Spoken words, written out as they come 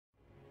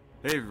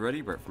Hey everybody,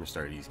 Brett from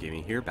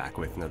AstartesGaming here, back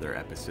with another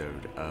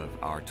episode of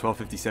our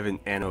 1257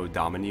 Anno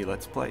Domini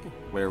Let's Play,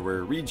 where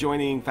we're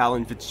rejoining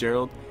Faolan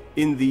Fitzpatrick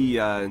in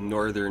the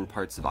northern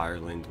parts of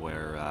Ireland,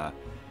 where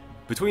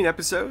between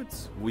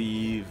episodes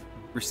we've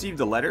received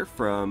a letter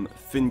from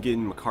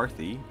Finnegan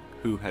McCarthy,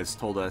 who has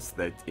told us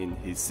that in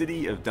his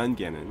city of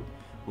Dungannon,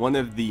 one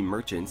of the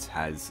merchants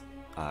has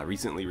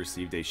recently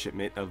received a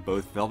shipment of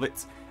both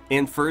velvets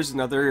and furs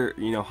and other,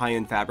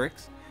 high-end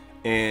fabrics.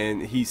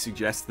 And he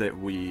suggests that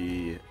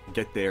we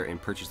get there and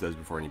purchase those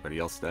before anybody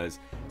else does,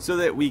 so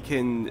that we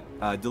can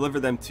deliver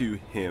them to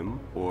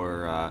him,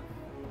 or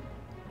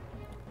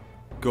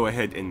go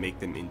ahead and make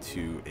them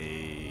into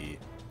a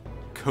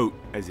coat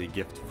as a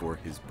gift for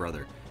his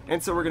brother.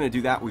 And so we're going to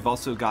do that. We've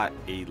also got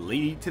a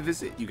lady to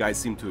visit. You guys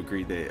seem to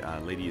agree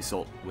that Lady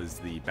Iseult was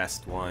the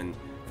best one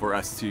for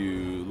us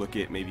to look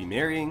at maybe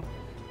marrying,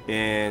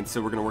 and so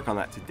we're going to work on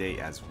that today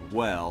as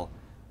well.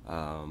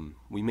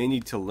 We may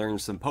need to learn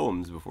some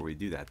poems before we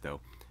do that,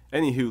 though.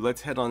 Anywho,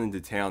 let's head on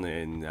into town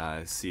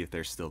and see if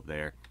they're still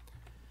there.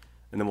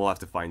 And then we'll have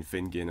to find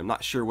Finnegan. I'm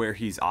not sure where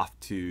he's off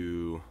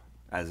to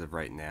as of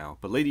right now,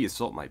 but Lady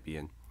Iseult might be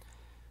in.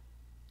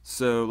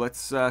 So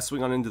let's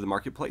swing on into the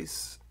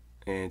marketplace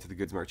and to the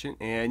goods merchant.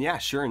 And yeah,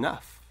 sure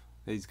enough,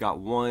 he's got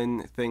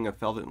one thing of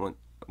velvet,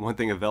 one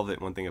thing of velvet,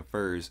 one thing of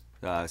furs.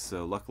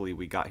 So luckily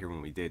we got here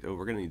when we did. Oh,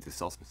 we're gonna need to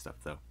sell some stuff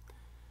though.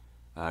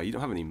 You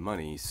don't have any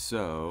money,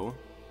 so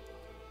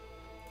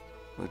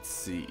let's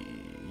see,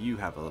 you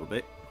have a little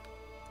bit.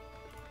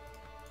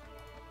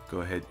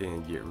 Go ahead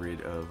and get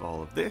rid of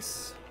all of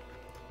this.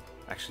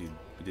 Actually,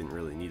 we didn't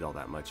really need all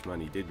that much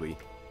money, did we?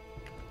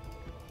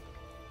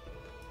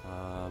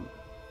 I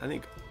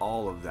think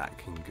all of that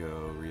can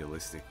go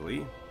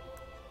realistically.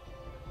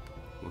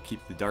 We'll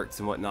keep the darts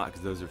and whatnot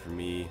because those are for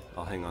me.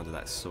 I'll hang on to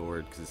that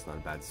sword because it's not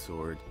a bad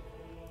sword.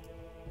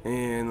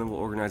 And then we'll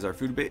organize our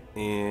food a bit.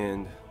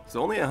 And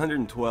so only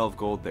 112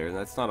 gold there.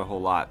 That's not a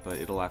whole lot, but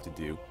it'll have to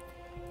do.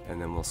 And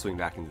then we'll swing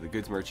back into the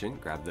goods merchant,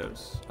 grab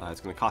those.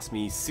 It's going to cost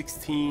me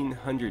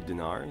 1,600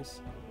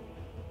 dinars,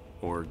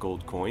 or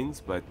gold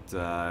coins, but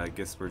I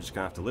guess we're just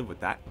going to have to live with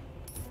that.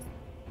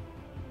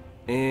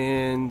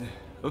 And,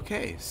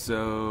 okay,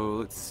 so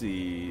let's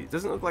see. It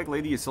doesn't look like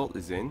Lady Iseult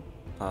is in.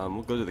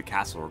 We'll go to the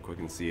castle real quick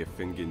and see if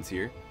Finnegan's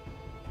here.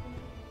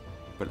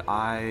 But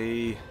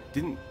I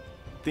didn't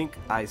think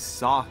I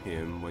saw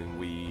him when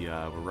we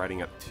were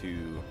riding up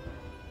to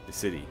the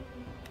city.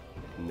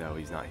 No,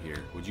 he's not here.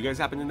 Would you guys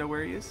happen to know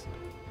where he is?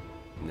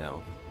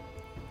 No.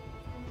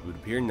 It would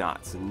appear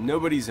not, so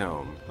nobody's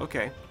home.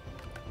 Okay.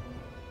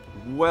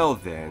 Well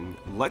then,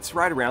 let's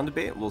ride around a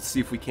bit. We'll see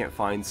if we can't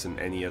find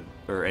any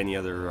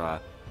other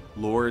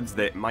lords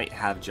that might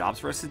have jobs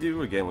for us to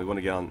do. Again, we want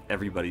to get on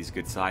everybody's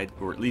good side,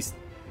 or at least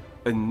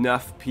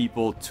enough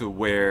people to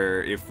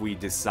where if we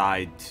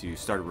decide to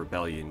start a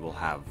rebellion, we'll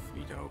have,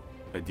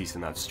 a decent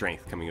amount of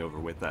strength coming over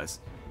with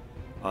us.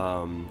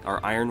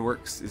 Our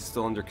ironworks is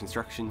still under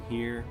construction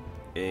here,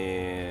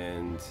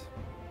 and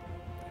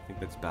I think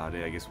that's about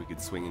it. I guess we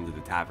could swing into the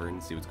tavern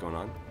and see what's going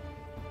on.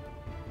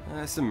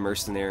 Some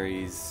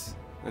mercenaries,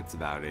 that's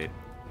about it.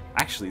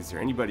 Actually, is there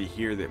anybody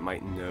here that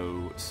might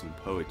know some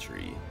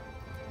poetry?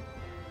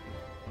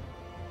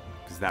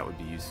 Because that would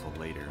be useful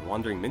later.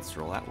 Wandering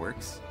minstrel, that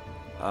works.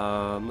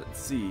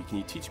 Let's see, can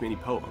you teach me any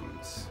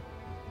poems?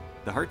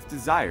 The Heart's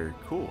Desire,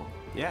 cool.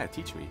 Yeah,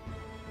 teach me.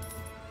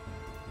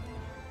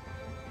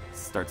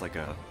 Starts like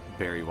a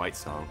Barry White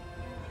song.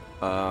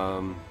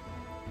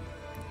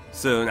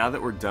 So now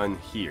that we're done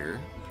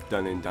here,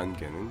 done in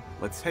Dungannon,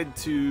 let's head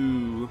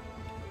to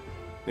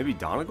maybe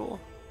Donegal?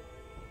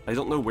 I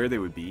don't know where they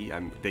would be.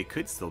 They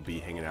could still be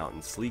hanging out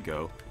in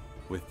Sligo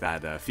with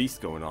that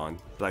feast going on,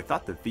 but I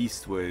thought the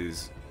feast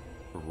was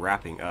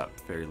wrapping up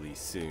fairly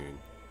soon.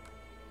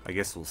 I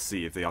guess we'll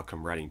see if they all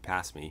come riding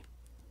past me.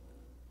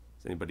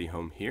 Is anybody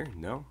home here?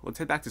 No? Let's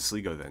head back to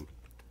Sligo then.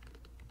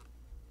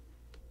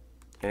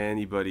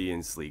 Anybody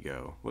in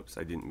Sligo? Whoops,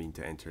 I didn't mean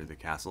to enter the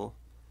castle.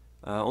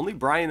 Only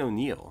Brian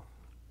O'Neill.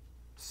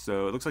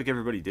 So it looks like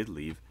everybody did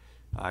leave.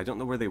 I don't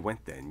know where they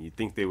went then. You'd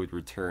think they would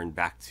return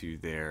back to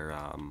their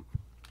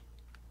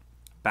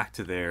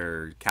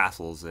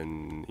castles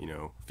and,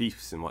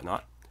 fiefs and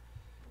whatnot.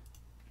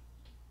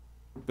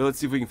 But let's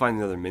see if we can find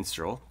another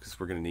minstrel, because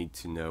we're going to need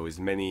to know as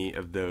many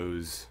of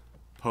those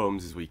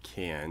poems as we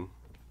can.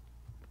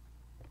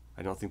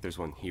 I don't think there's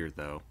one here,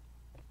 though.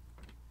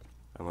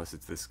 Unless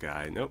it's this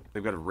guy. Nope,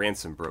 they've got a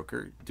ransom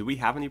broker. Do we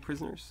have any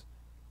prisoners?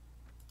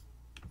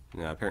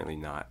 No, apparently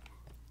not.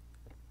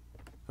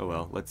 Oh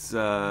well, let's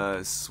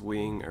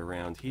swing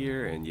around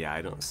here, and yeah,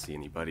 I don't see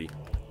anybody.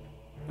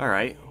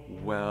 Alright,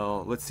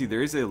 well, let's see,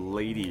 there is a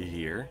lady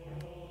here.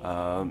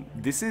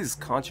 This is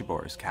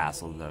Conchabor's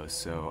castle, though,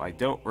 so I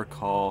don't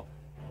recall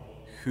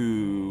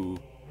who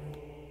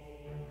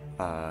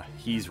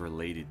he's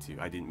related to.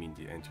 I didn't mean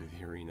to enter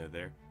the arena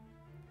there.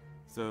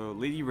 So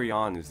Lady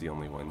Rayon is the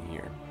only one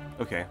here.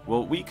 Okay,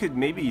 well, we could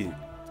maybe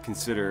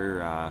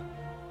consider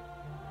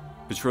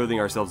betrothing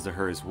ourselves to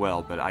her as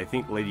well, but I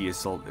think Lady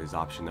Iseult is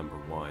option number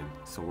one,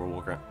 so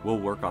we'll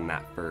work on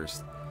that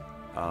first.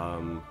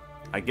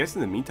 I guess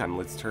in the meantime,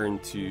 let's return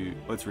to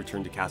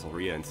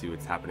Castlerea and see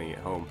what's happening at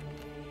home.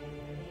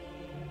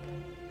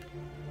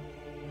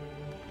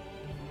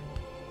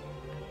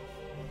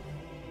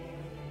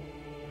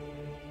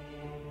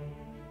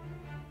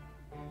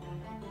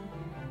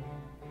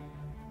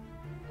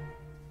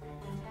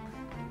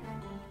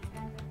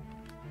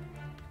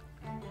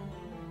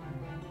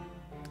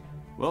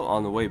 Well,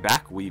 on the way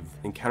back, we've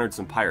encountered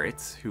some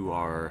pirates who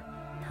are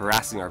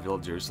harassing our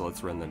villagers, so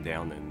let's run them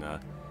down and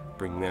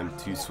bring them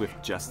to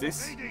swift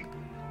justice.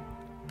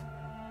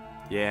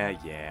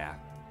 Yeah,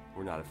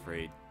 we're not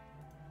afraid.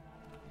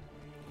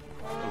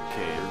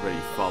 Okay, everybody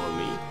follow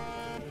me.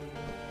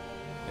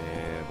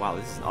 And wow,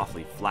 this is an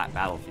awfully flat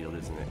battlefield,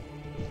 isn't it?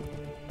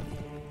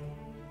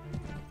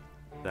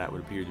 That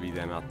would appear to be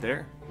them out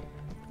there.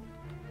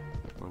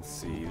 Let's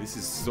see, this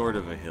is sort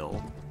of a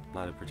hill,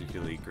 not a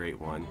particularly great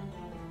one.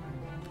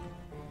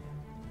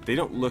 They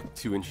don't look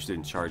too interested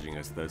in charging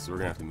us though, so we're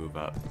gonna have to move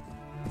up.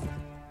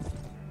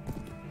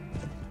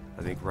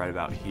 I think right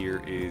about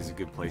here is a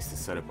good place to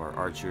set up our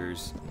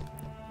archers.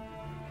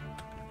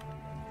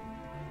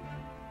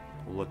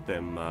 We'll let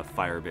them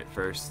fire a bit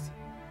first.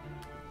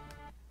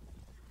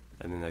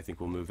 And then I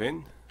think we'll move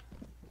in.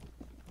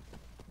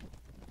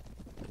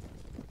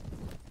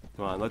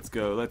 Come on, let's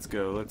go, let's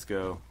go, let's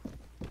go.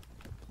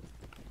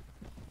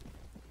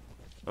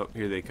 Oh,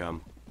 here they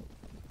come.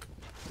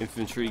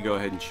 Infantry, go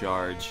ahead and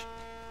charge.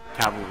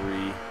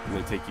 Cavalry, I'm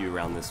going to take you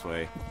around this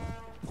way.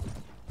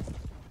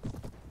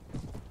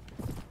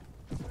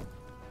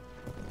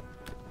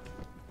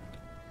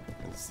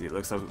 Let's see, it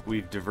looks like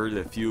we've diverted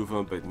a few of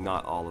them, but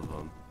not all of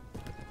them.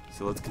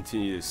 So let's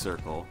continue to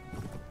circle.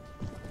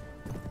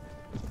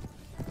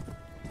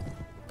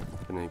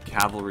 And then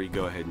cavalry,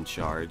 go ahead and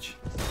charge.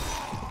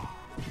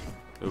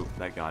 Oh,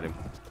 that got him.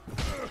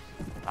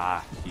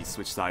 Ah, he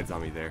switched sides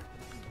on me there.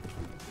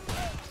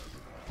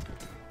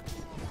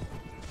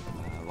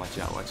 Watch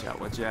out, watch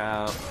out, watch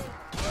out.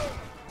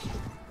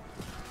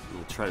 I'm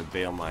gonna try to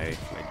bail my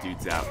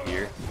dudes out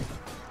here.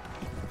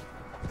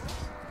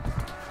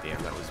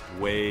 Damn, that was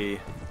way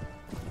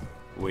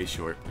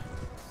short.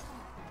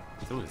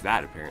 So was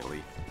that,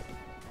 apparently.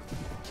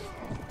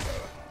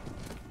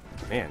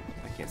 Man,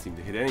 I can't seem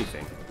to hit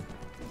anything.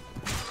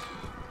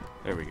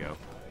 There we go.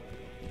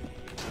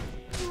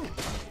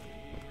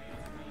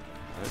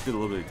 That did a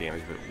little bit of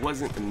damage, but it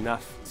wasn't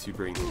enough to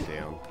bring him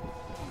down.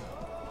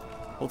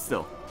 Hold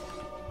still.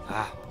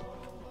 Ah,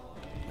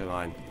 come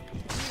on.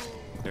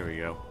 There we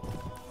go.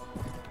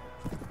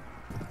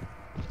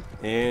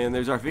 And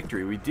there's our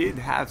victory. We did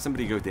have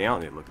somebody go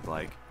down, it looked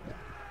like.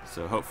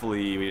 So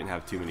hopefully we didn't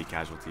have too many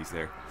casualties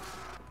there.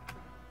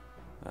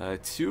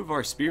 2 of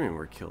our spearmen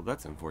were killed.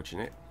 That's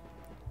unfortunate.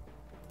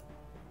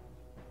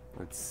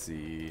 Let's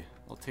see.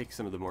 I'll take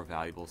some of the more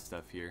valuable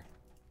stuff here.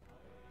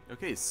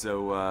 Okay,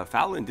 so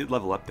Faolan did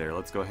level up there.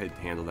 Let's go ahead and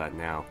handle that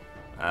now.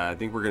 I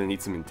think we're going to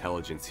need some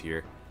intelligence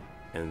here.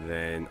 And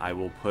then I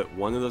will put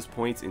one of those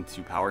points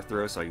into power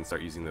throw so I can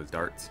start using those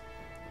darts.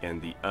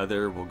 And the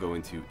other will go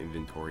into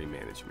inventory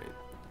management.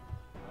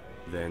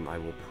 Then I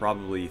will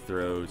probably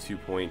throw 2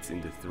 points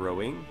into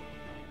throwing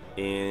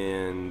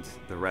and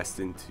the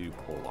rest into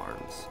pole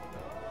arms.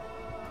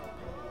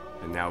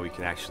 And now we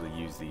can actually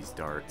use these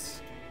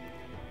darts.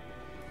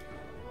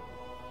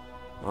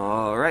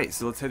 Alright,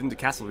 so let's head into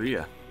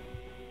Castlerea.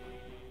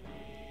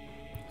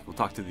 We'll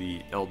talk to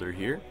the elder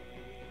here.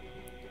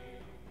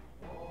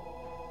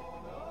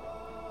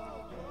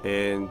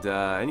 And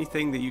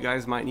anything that you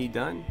guys might need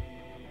done?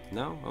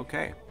 No?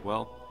 Okay.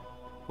 Well,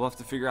 we'll have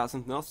to figure out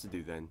something else to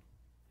do then.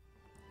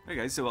 Alright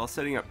guys, so while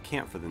setting up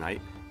camp for the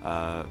night,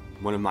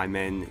 one of my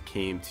men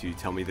came to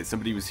tell me that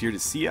somebody was here to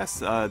see us.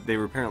 They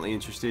were apparently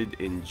interested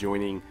in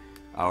joining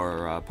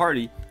our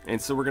party,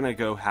 and so we're going to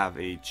go have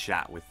a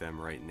chat with them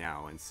right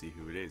now and see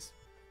who it is.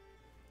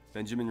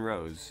 Benjamin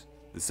Rose,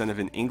 the son of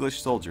an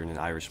English soldier and an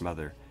Irish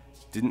mother,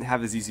 didn't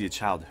have as easy a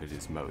childhood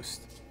as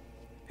most.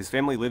 His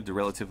family lived a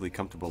relatively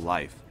comfortable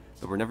life,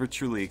 but were never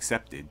truly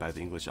accepted by the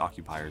English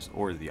occupiers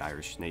or the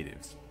Irish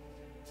natives.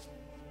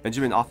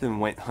 Benjamin often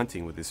went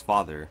hunting with his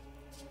father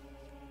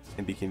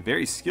and became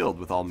very skilled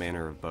with all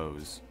manner of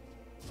bows.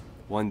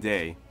 One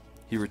day,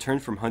 he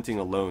returned from hunting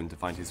alone to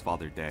find his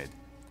father dead,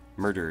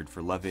 murdered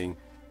for loving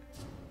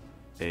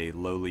a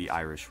lowly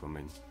Irish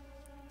woman.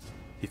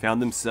 He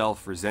found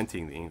himself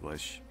resenting the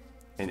English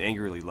and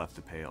angrily left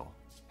the Pale,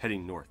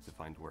 heading north to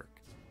find work.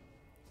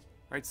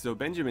 Alright, so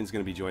Benjamin's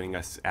going to be joining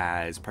us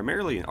as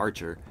primarily an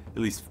archer,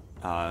 at least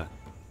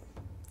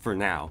for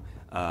now.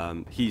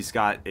 He's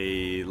got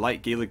a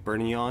light Gaelic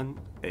burnion,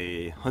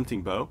 a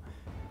hunting bow,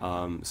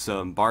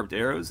 some barbed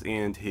arrows,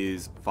 and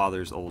his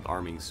father's old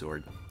arming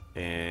sword.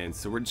 And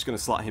so we're just going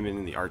to slot him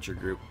in the archer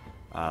group.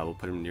 We'll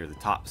put him near the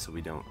top so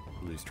we don't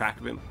lose track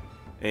of him.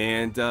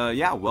 And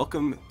yeah,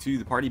 welcome to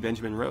the party,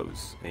 Benjamin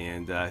Rose.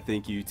 And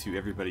thank you to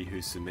everybody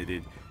who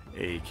submitted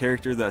a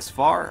character thus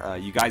far.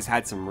 You guys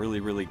had some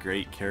really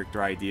great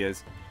character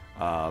ideas.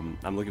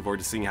 I'm looking forward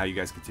to seeing how you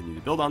guys continue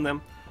to build on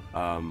them.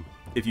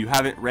 If you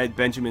haven't read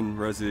Benjamin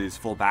Rose's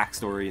full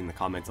backstory in the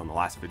comments on the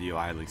last video,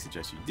 I highly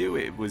suggest you do.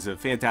 It was a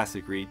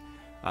fantastic read.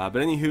 But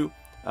anywho,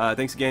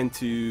 thanks again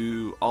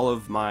to all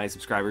of my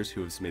subscribers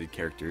who have submitted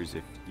characters.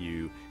 If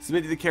you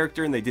submitted the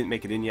character and they didn't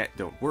make it in yet,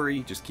 don't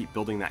worry. Just keep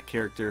building that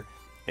character.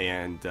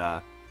 And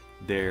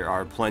there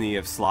are plenty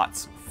of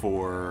slots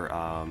for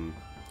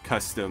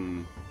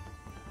custom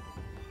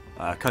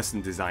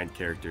designed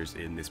characters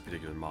in this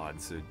particular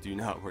mod, so do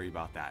not worry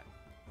about that.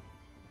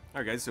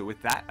 Alright guys, so with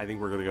that, I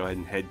think we're going to go ahead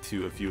and head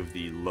to a few of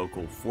the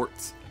local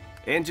forts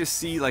and just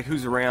see like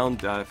who's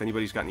around, if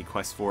anybody's got any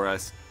quests for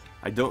us.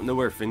 I don't know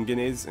where Fingon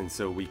is, and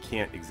so we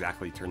can't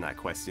exactly turn that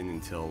quest in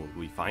until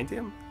we find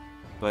him.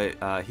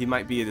 But he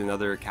might be at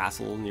another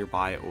castle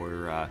nearby,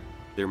 or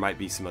there might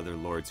be some other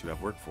lords who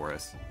have work for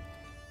us.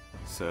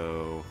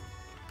 So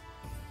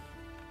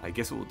I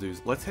guess what we'll do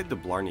is let's head to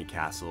Blarney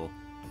Castle,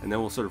 and then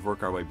we'll sort of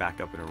work our way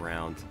back up and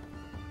around.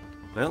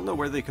 But I don't know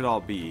where they could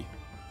all be.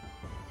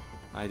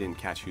 I didn't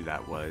catch who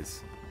that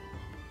was.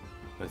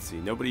 Let's see,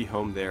 nobody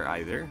home there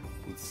either.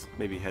 Let's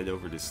maybe head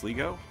over to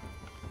Sligo.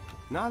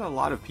 Not a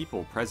lot of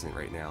people present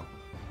right now.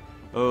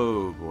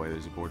 Oh boy,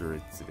 there's a border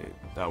incident.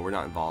 Oh, we're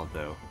not involved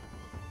though.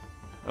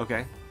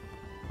 Okay,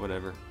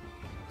 whatever.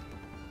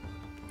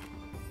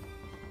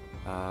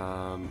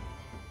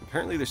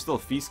 Apparently there's still a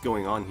feast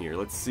going on here.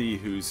 Let's see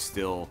who's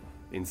still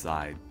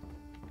inside.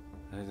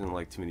 I don't know,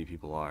 like too many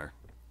people are.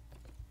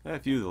 A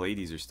few of the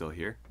ladies are still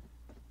here.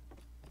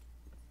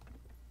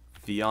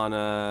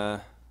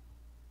 Fiona,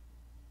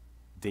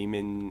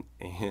 Damon,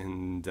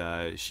 and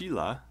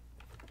Sheila.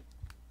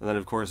 And then,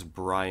 of course,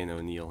 Brian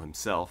O'Neill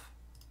himself.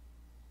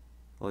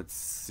 Let's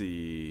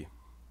see.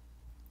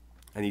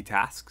 Any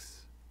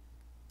tasks?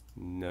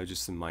 No,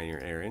 just some minor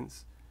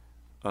errands.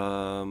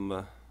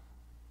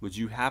 Would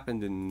you happen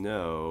to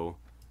know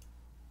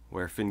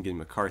where Fingon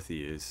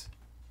McCarthy is?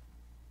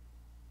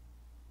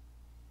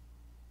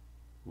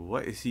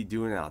 What is he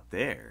doing out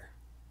there?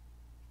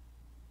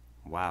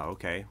 Wow,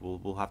 okay.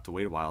 We'll have to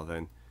wait a while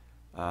then.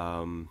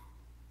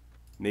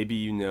 Maybe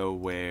you know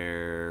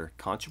where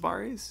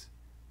Conchabar is?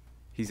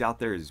 He's out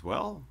there as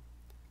well?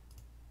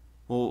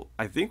 Well,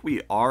 I think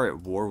we are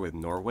at war with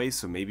Norway,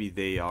 so maybe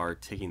they are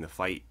taking the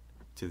fight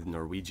to the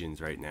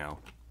Norwegians right now.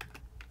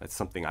 That's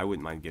something I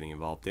wouldn't mind getting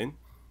involved in.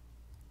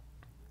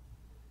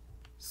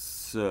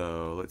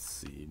 So, let's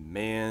see.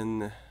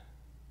 Man,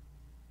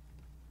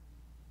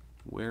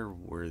 where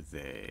were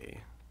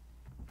they?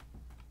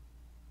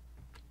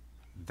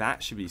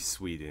 That should be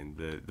Sweden.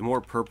 The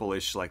more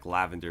purplish, like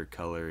lavender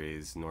color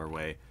is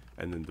Norway,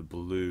 and then the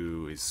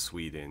blue is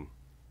Sweden.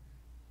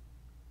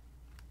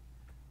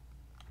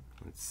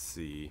 Let's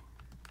see.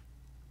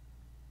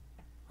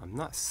 I'm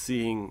not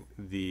seeing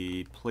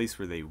the place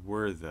where they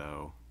were,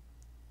 though.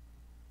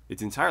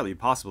 It's entirely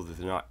possible that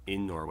they're not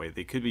in Norway.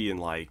 They could be in,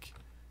 like,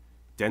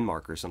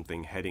 Denmark or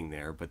something heading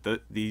there, but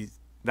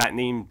that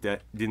name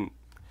didn't...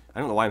 I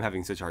don't know why I'm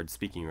having such a hard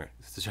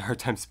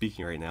time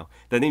speaking right now.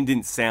 That name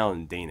didn't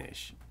sound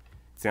Danish.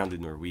 It sounded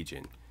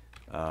Norwegian.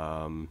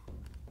 I'm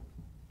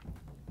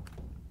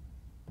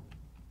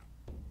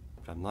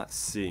not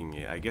seeing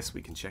it. I guess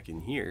we can check in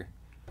here.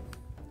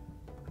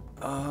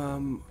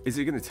 Is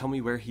it gonna tell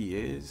me where he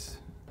is?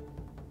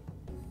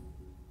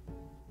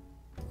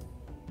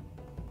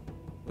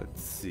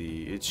 Let's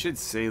see. It should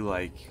say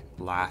like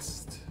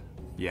last.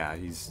 Yeah,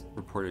 he's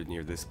reported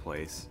near this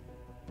place.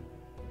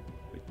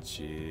 Which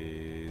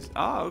is...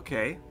 Oh,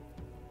 okay.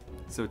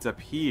 So it's up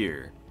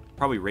here.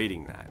 Probably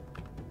raiding that.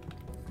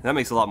 That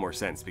makes a lot more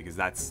sense because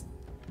that's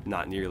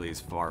not nearly as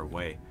far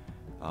away.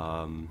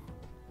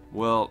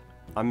 Well,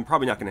 I'm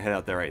probably not going to head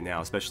out there right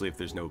now, especially if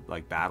there's no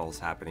like battles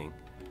happening.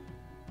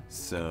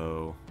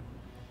 So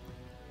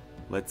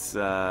let's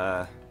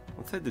head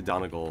to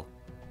Donegal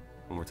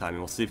one more time and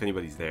we'll see if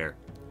anybody's there.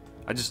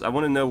 I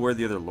want to know where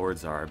the other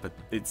lords are, but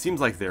it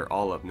seems like they're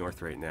all up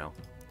north right now,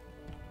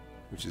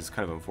 which is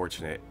kind of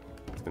unfortunate.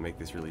 It's gonna make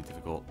this really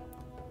difficult.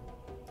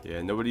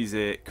 Yeah, nobody's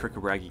at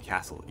Kirkabraggy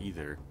Castle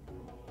either.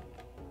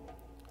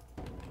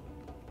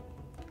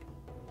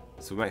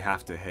 So we might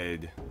have to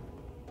head...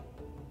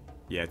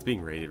 Yeah, it's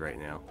being raided right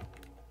now.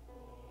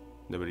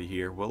 Nobody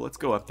here. Well, let's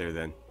go up there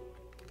then.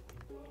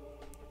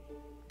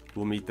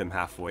 We'll meet them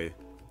halfway.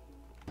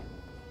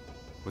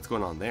 What's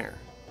going on there?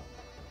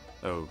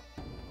 Oh.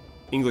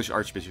 English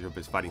Archbishop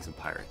is fighting some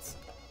pirates.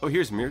 Oh,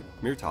 here's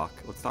Mirtalk.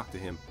 Let's talk to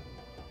him.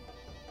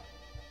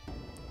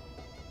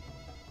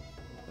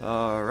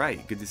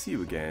 Alright, good to see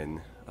you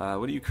again.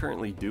 What are you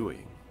currently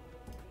doing?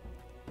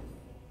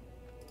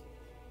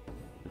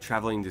 We're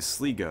traveling to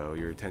Sligo.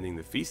 You're attending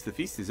the feast. The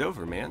feast is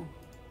over, man.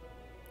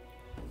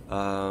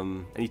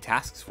 Any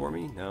tasks for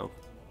me? No.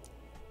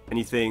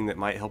 Anything that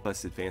might help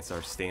us advance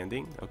our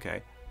standing?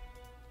 Okay.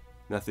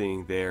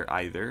 Nothing there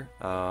either.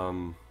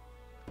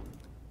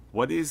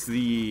 What is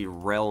the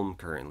realm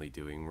currently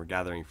doing? We're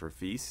gathering for a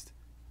feast,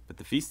 but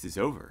the feast is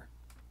over.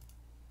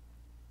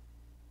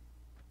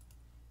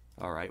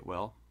 Alright,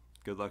 well,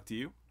 good luck to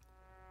you.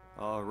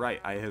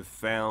 Alright, I have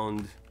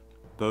found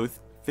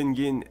both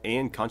Fingon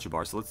and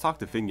Conchabar, so let's talk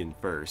to Fingon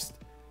first.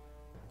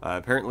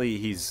 Apparently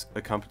he's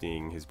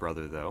accompanying his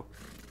brother, though.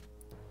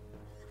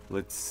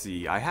 Let's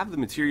see, I have the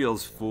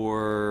materials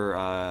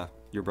for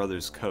your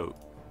brother's coat.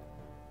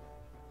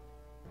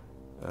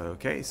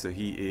 Okay, so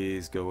he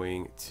is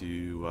going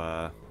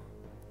to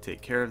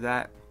take care of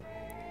that.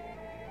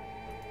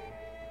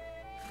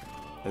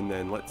 And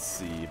then let's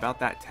see about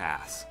that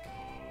task.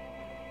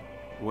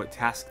 What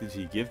task did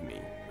he give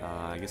me?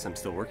 I guess I'm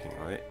still working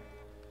on it.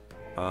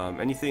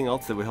 Anything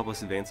else that would help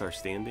us advance our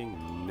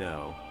standing?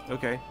 No.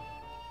 Okay.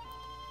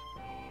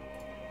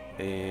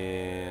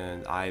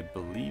 And I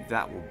believe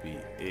that will be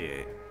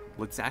it.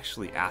 Let's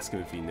actually ask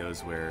him if he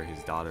knows where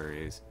his daughter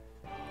is.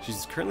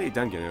 She's currently at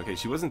Dungan. Okay,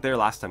 she wasn't there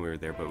last time we were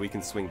there, but we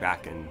can swing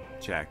back and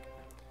check.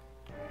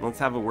 Let's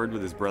have a word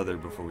with his brother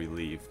before we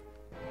leave.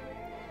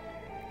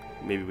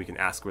 Maybe we can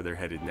ask where they're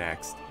headed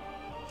next.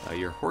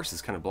 Your horse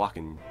is kind of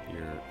blocking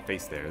your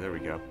face there. There we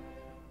go.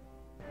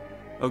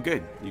 Oh,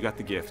 good. You got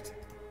the gift.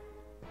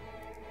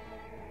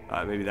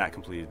 Maybe that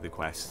completed the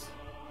quest.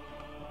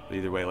 But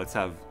either way, let's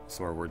have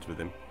some more words with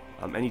him.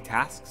 Any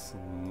tasks?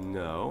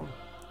 No.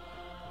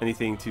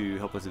 Anything to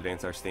help us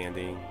advance our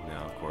standing? No,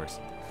 of course.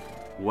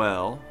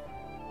 Well,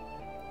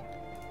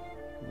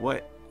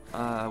 what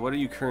are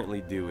you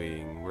currently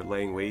doing? We're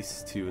laying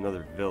waste to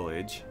another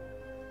village.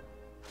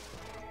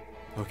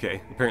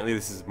 Okay, apparently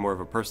this is more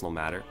of a personal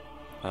matter.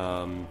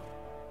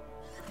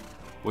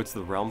 What's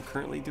the realm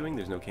currently doing?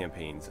 There's no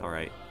campaigns.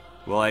 Alright.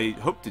 Well, I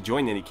hope to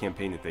join any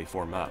campaign that they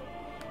form up.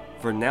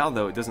 For now,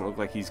 though, it doesn't look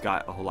like he's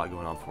got a whole lot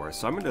going on for us.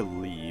 So I'm going to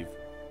leave.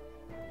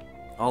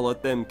 I'll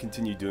let them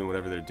continue doing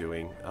whatever they're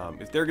doing.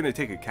 If they're going to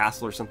take a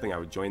castle or something, I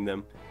would join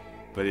them.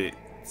 But it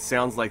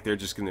sounds like they're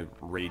just going to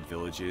raid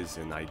villages,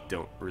 and I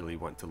don't really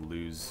want to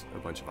lose a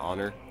bunch of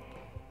honor.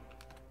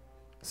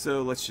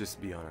 So let's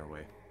just be on our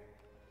way.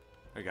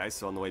 Alright guys,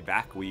 so on the way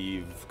back,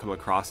 we've come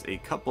across a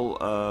couple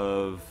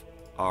of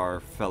our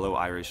fellow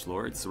Irish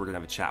lords, so we're going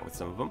to have a chat with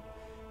some of them.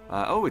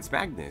 Oh, it's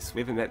Magnus.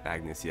 We haven't met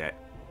Magnus yet.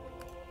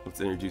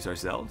 Let's introduce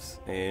ourselves,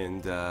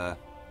 and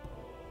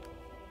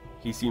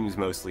he seems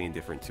mostly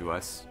indifferent to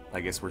us.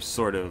 I guess we're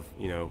sort of,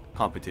 you know,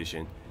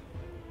 competition.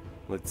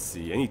 Let's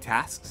see, any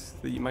tasks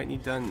that you might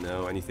need done?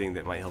 No. Anything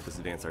that might help us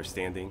advance our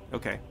standing?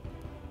 Okay.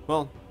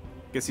 Well,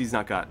 guess he's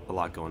not got a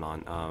lot going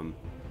on.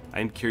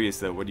 I'm curious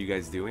though, what are you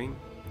guys doing?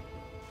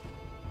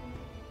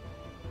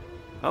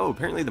 Oh,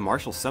 apparently the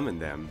marshal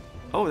summoned them.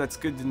 Oh, that's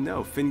good to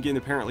know. Fingon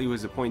apparently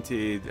was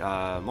appointed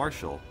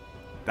marshal.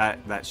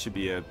 That should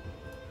be a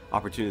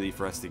opportunity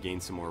for us to gain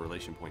some more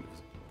relation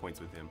points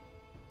with him.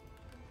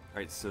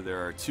 Alright, so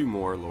there are two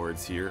more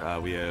lords here.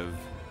 We have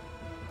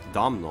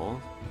Domhnall,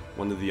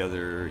 one of the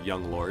other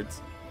young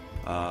lords.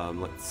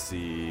 Let's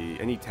see,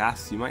 any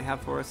tasks you might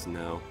have for us?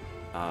 No.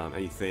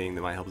 Anything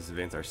that might help us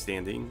advance our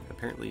standing?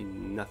 Apparently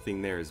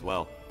nothing there as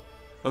well.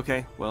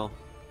 Okay, well,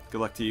 good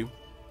luck to you.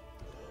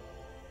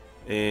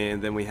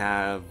 And then we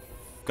have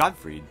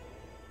Godfried.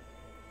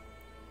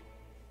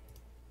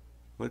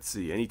 Let's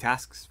see, any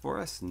tasks for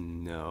us?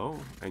 No.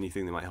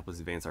 Anything that might help us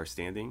advance our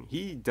standing?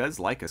 He does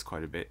like us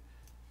quite a bit.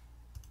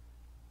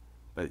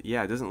 But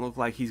yeah, it doesn't look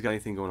like he's got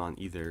anything going on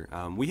either.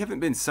 We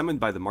haven't been summoned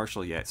by the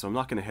marshal yet, so I'm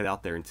not going to head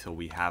out there until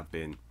we have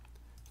been.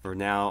 For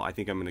now, I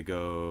think I'm going to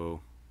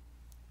go...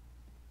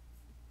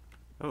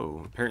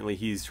 Oh, apparently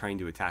he's trying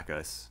to attack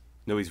us.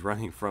 No, he's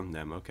running from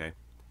them. Okay.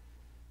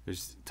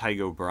 There's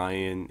Tig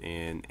O'Brien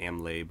and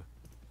Amlabe.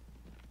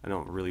 I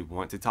don't really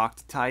want to talk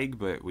to Tig,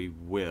 but we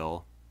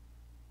will.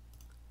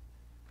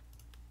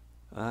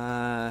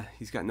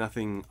 He's got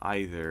nothing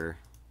either.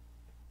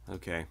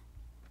 Okay.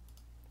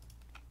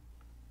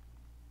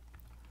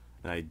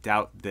 And I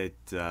doubt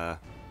that,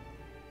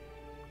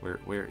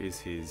 where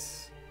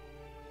is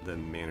the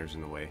manners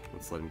in the way?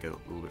 Let's let him get a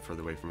little bit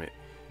further away from it.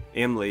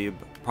 Amlabe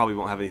probably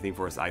won't have anything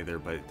for us either,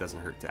 but it doesn't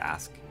hurt to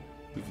ask.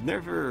 We've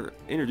never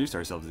introduced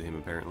ourselves to him,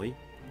 apparently.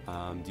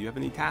 Do you have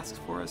any tasks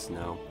for us?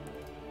 No.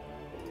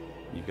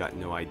 You've got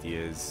no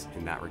ideas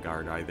in that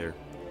regard either.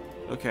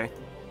 Okay.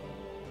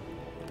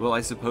 Well, I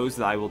suppose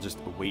that I will just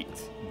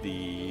await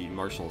the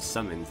marshal's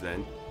summons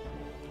then.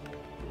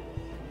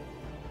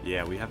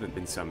 Yeah, we haven't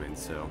been summoned,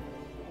 so...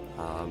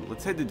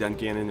 let's head to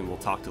Dungannon and we'll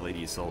talk to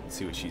Lady Assault and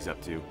see what she's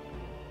up to.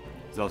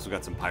 There's also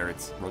got some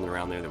pirates running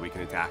around there that we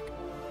can attack.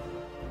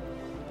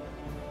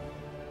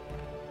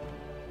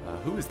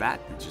 Who was that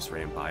just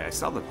ran by? I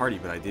saw the party,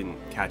 but I didn't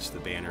catch the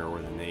banner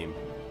or the name.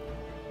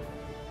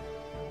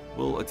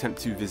 We'll attempt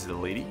to visit a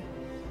lady.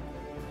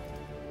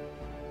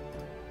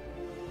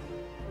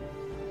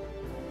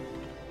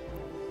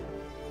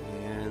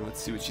 And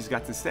let's see what she's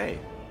got to say.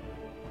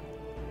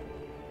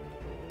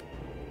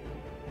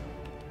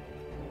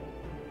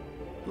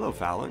 Hello,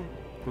 Faolan.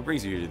 What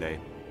brings you here today?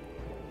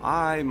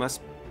 I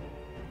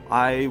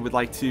would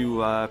like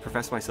to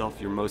profess myself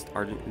your most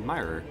ardent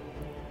admirer.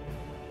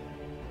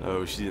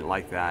 Oh, she didn't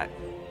like that.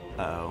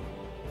 Uh-oh.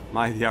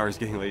 The hour's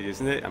getting late,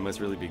 isn't it? I must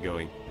really be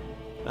going.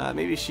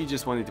 Maybe she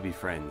just wanted to be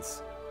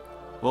friends.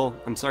 Well,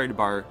 I'm sorry to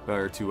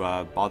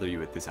bother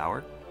you at this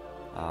hour.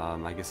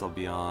 I guess I'll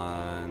be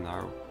on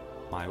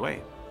my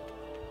way.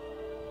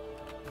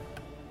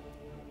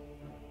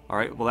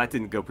 Alright, well that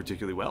didn't go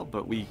particularly well,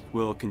 but we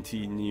will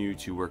continue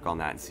to work on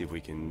that and see if we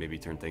can maybe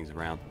turn things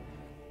around.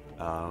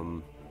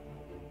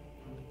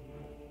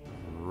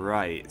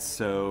 Right,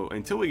 so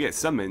until we get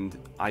summoned,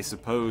 I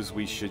suppose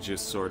we should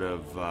just sort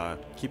of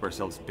keep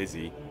ourselves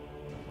busy.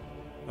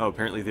 Oh,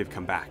 apparently they've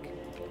come back.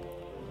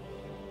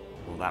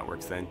 Well, that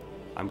works then.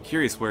 I'm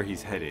curious where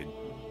he's headed.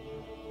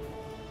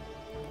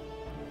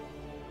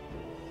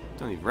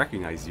 Don't even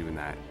recognize you in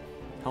that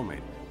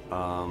helmet.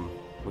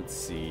 Let's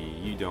see.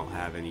 You don't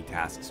have any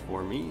tasks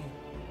for me.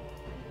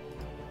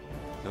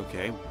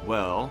 Okay,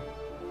 well,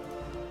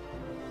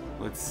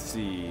 let's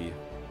see.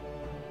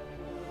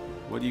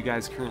 What are you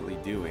guys currently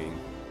doing?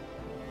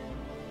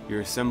 You're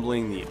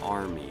assembling the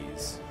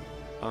armies.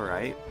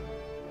 Alright.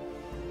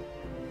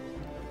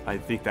 I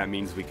think that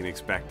means we can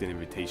expect an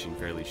invitation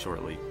fairly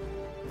shortly.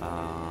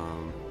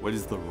 What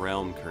is the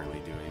realm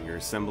currently doing? You're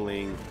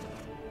assembling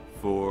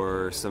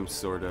for some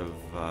sort of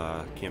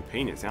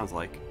campaign, it sounds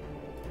like.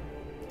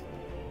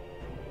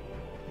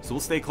 So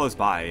we'll stay close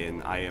by,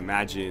 and I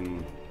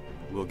imagine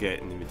we'll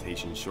get an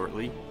invitation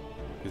shortly,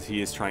 because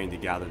he is trying to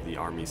gather the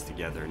armies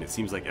together, and it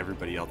seems like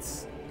everybody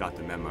else got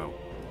the memo.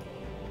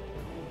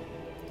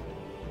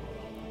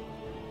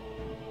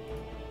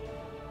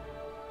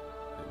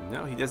 But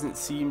no, he doesn't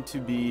seem to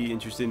be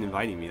interested in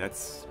inviting me.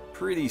 That's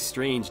pretty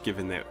strange,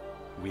 given that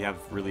we have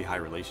really high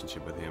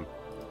relationship with him.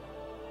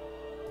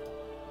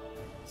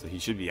 So he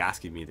should be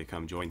asking me to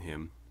come join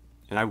him,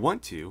 and I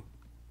want to.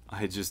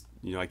 I just,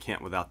 I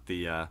can't without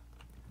the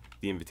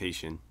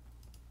invitation.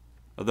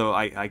 Although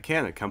I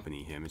can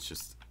accompany him, it's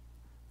just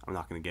I'm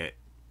not going to get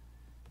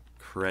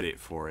credit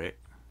for it,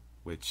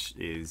 which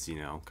is,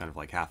 kind of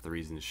like half the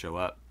reason to show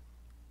up.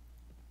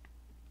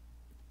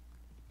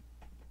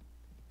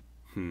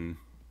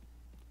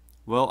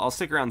 Well, I'll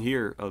stick around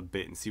here a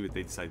bit and see what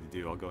they decide to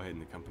do. I'll go ahead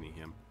and accompany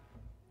him.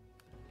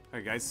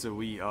 Alright guys, so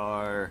we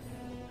are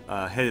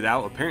headed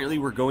out. Apparently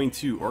we're going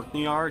to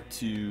Orkneyar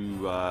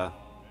to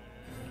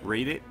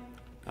raid it.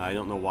 I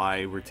don't know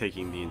why we're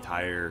taking the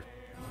entire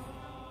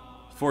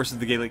force of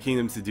the Gaelic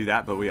kingdoms to do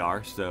that, but we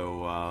are.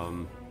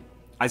 So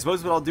I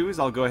suppose what I'll do is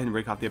I'll go ahead and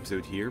break off the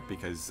episode here,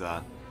 because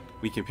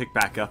we can pick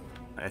back up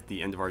at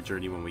the end of our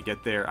journey when we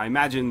get there. I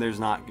imagine there's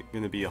not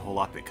going to be a whole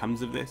lot that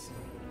comes of this.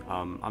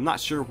 I'm not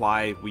sure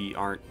why we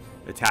aren't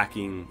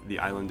attacking the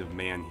island of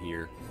Man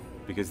here,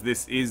 because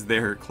this is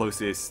their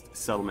closest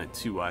settlement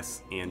to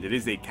us, and it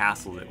is a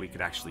castle that we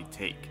could actually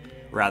take,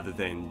 rather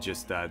than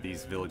just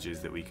these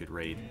villages that we could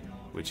raid,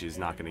 which is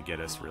not going to get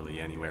us really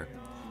anywhere.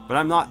 But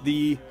I'm not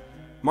the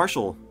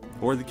marshal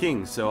or the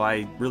king, so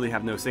I really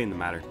have no say in the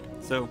matter.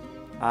 So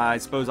I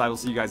suppose I will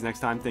see you guys next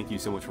time. Thank you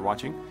so much for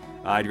watching.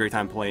 I had a great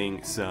time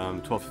playing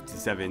some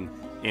 1257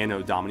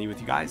 Anno Domini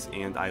with you guys,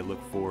 and I look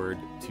forward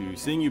to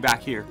seeing you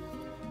back here,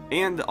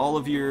 and all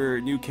of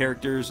your new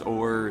characters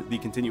or the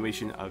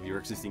continuation of your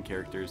existing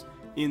characters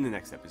in the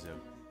next episode.